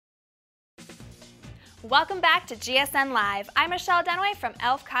Welcome back to GSN Live. I'm Achelle Dunaway from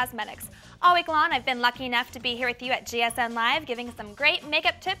e.l.f. Cosmetics. All week long, I've been lucky enough to be here with you at GSN Live, giving some great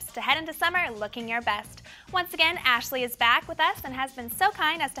makeup tips to head into summer looking your best. Once again, Ashley is back with us and has been so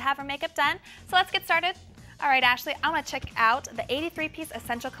kind as to have her makeup done. So let's get started. All right, Ashley, I want to check out the 83-piece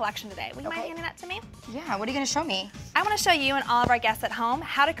Essential Collection today. Will you mind handing that to me? Yeah, what are you going to show me? I want to show you and all of our guests at home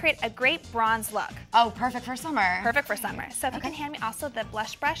how to create a great bronze look. Oh, perfect for summer. Perfect for summer. So if you can hand me also the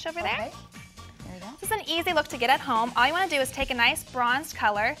blush brush over there. There we go. This is an easy look to get at home. All you want to do is take a nice bronzed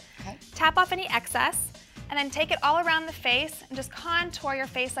color, tap off any excess, and then take it all around the face and just contour your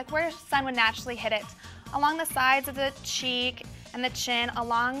face like where the sun would naturally hit it. Along the sides of the cheek and the chin,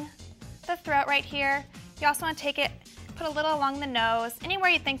 along the throat right here. You also want to take it, put a little along the nose, anywhere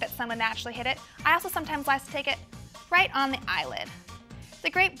you think that sun would naturally hit it. I also sometimes like to take it right on the eyelid. It's a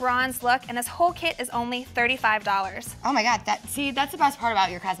great bronze look, and this whole kit is only $35. Oh my God, that's the best part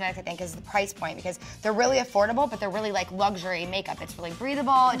about your cosmetics, I think, is the price point, because they're really affordable, but they're really like luxury makeup. It's really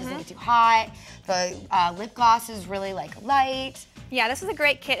breathable, it doesn't get too hot. The lip gloss is really like light. Yeah, this is a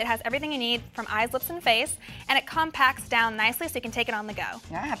great kit. It has everything you need from eyes, lips, and face, and it compacts down nicely so you can take it on the go.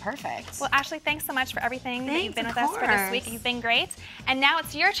 Yeah, perfect. Well, Ashley, thanks so much for everything that you've been with us for this week. You've been great. And now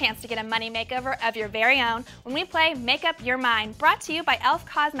it's your chance to get a money makeover of your very own when we play Make Up Your Mind, brought to you by e.l.f.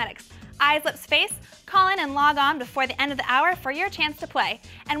 Cosmetics. Eyes, lips, face, call in and log on before the end of the hour for your chance to play.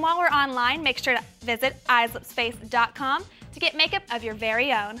 And while we're online, make sure to visit eyeslipsface.com to get makeup of your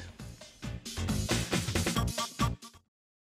very own.